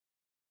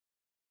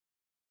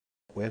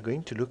We are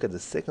going to look at the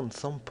second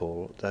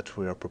sample that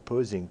we are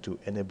proposing to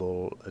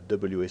enable a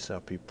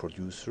WSRP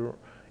producer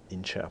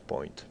in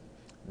SharePoint.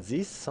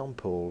 This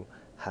sample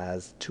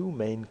has two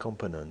main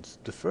components.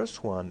 The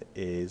first one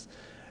is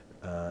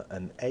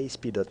an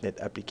ASP.NET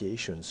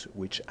applications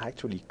which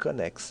actually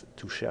connects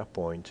to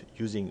SharePoint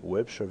using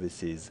web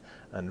services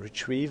and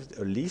retrieves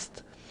a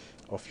list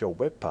of your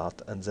web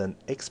part and then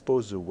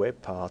expose the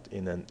web part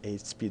in an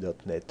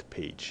ASP.NET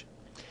page.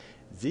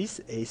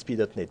 This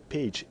ASP.NET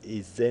page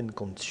is then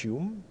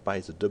consumed by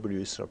the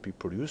WSRP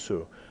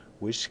producer,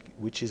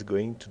 which is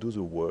going to do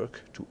the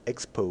work to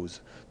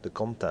expose the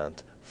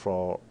content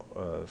for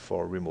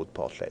remote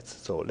portlets.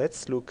 So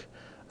let's look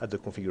at the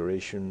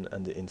configuration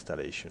and the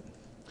installation.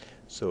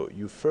 So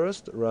you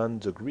first run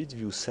the grid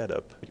view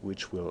setup,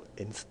 which will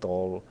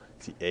install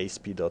the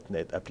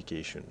ASP.NET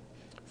application.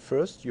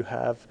 First, you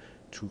have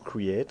to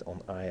create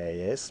on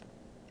IIS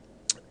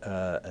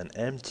an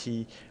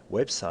empty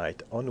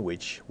website on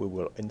which we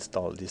will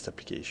install this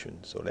application.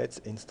 So let's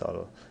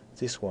install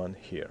this one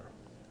here.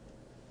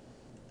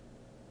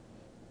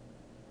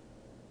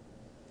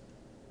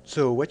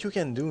 So what you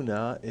can do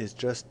now is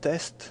just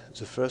test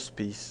the first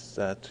piece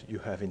that you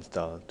have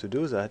installed. To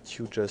do that,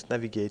 you just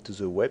navigate to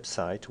the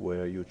website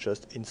where you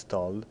just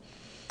installed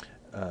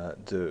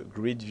the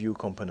grid view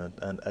component,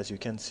 and as you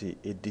can see,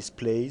 it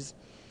displays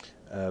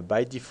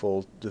by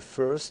default the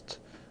first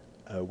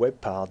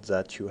web part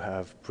that you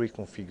have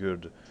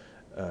pre-configured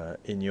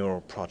in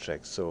your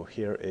project. So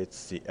here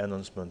it's the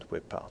announcement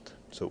web part.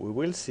 So we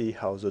will see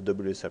how the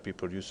WSRP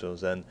producer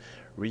then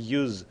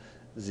reuse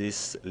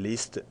this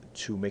list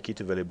to make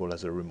it available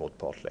as a remote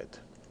portlet.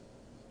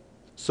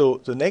 So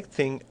the next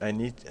thing I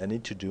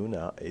need to do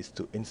now is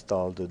to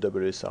install the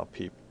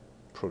WSRP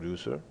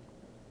producer.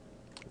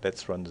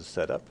 Let's run the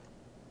setup.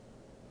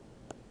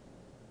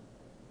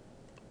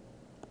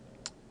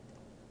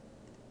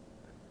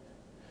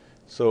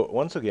 So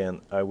once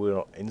again, I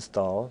will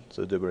install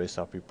the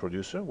WSRP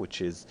producer,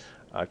 which is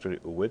actually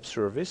a web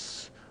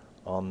service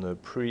on a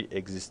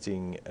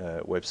pre-existing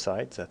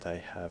website that I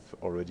have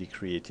already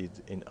created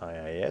in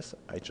IIS.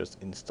 I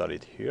just install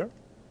it here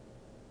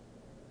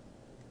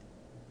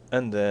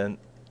and then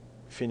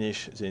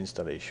finish the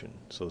installation.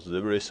 So the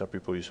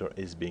WSRP producer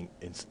is being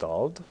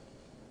installed.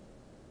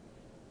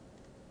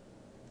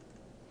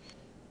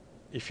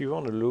 If you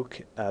want to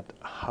look at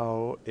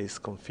how is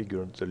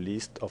configured the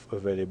list of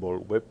available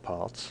web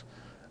parts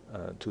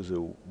to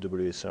the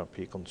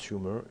WSRP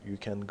consumer, you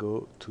can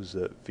go to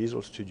the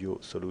Visual Studio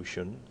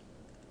solution.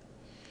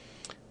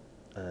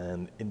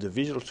 And in the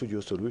Visual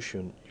Studio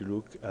solution, you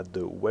look at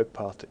the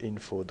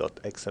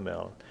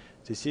webpartinfo.xml.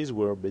 This is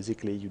where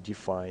basically you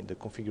define the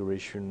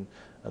configuration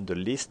and the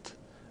list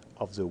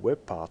of the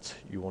web parts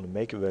you want to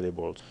make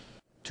available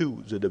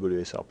to the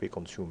WSRP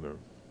consumer.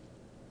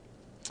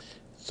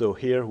 So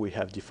here we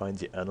have defined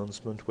the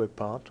announcement web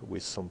part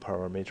with some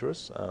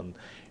parameters, and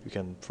you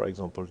can, for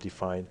example,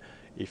 define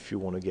if you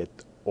want to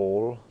get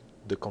all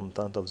the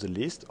content of the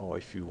list or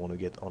if you want to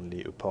get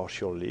only a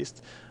partial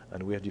list.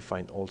 And we have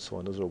defined also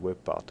another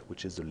web part,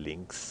 which is the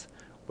links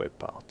web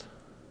part.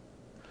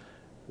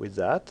 With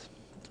that,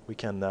 we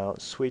can now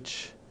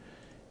switch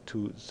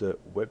to the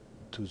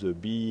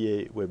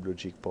BEA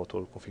WebLogic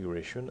portal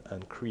configuration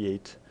and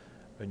create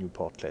a new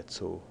portlet.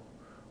 So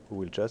we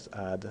will just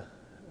add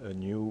a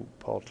new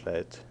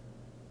portlet.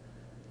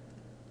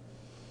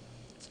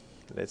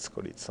 Let's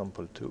call it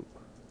sample 2.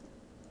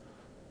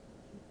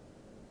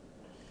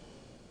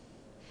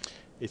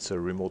 It's a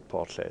remote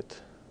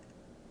portlet.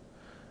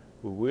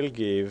 We will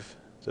give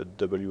the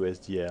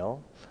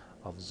WSDL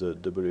of the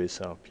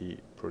WSRP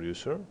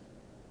producer.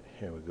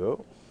 Here we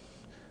go.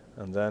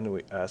 And then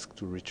we ask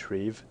to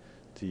retrieve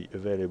the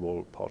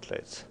available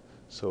portlets.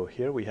 So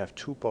here we have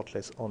two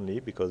portlets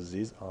only because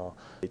these are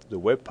the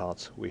web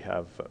parts we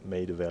have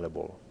made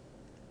available.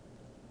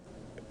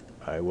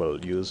 I will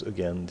use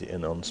again the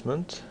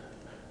announcement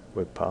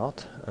web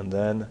part, and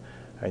then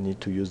I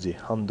need to use the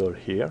handle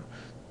here,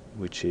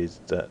 which is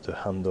the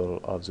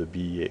handle of the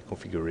BEA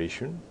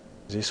configuration.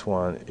 This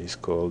one is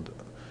called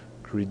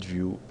Grid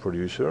View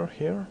Producer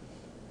here.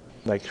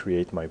 I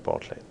create my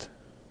portlet.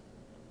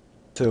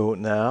 So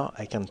now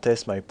I can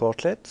test my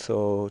portlet.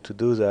 So to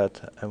do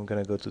that, I'm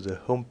going to go to the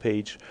home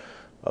page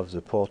of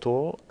the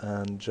portal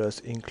and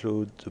just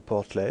include the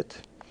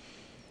portlet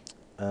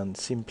and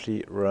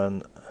simply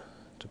run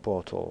the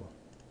portal.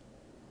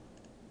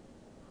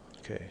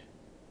 Okay.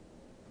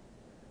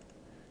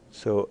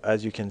 So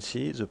as you can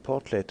see, the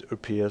portlet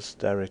appears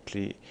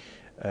directly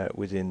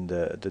within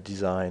the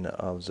design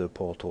of the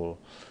portal.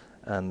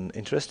 And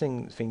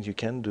interesting things you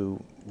can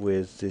do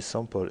with this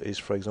sample is,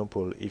 for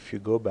example, if you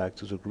go back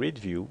to the grid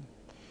view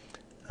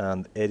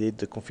and edit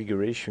the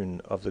configuration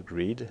of the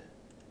grid.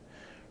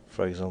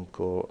 For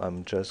example,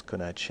 I'm just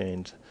gonna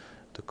change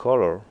the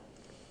color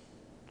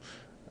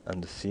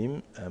and the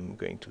theme. I'm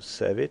going to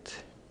save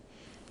it.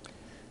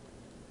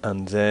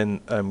 And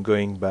then I'm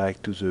going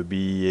back to the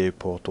BEA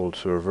portal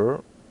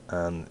server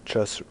and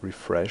just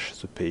refresh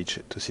the page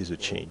to see the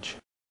change.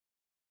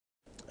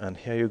 and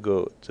here you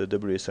go. The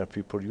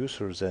WSRP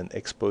producer then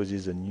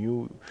exposes a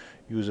new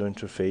user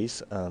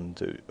interface,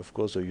 and of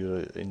course the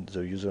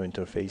user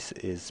interface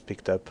is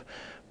picked up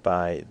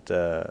by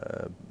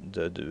the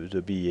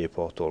BEA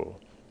portal.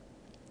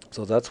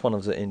 So that's one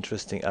of the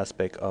interesting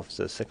aspects of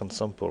the second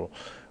sample.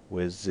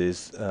 With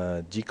this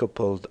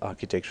decoupled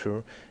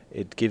architecture,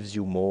 it gives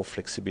you more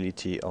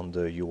flexibility on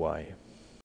the UI.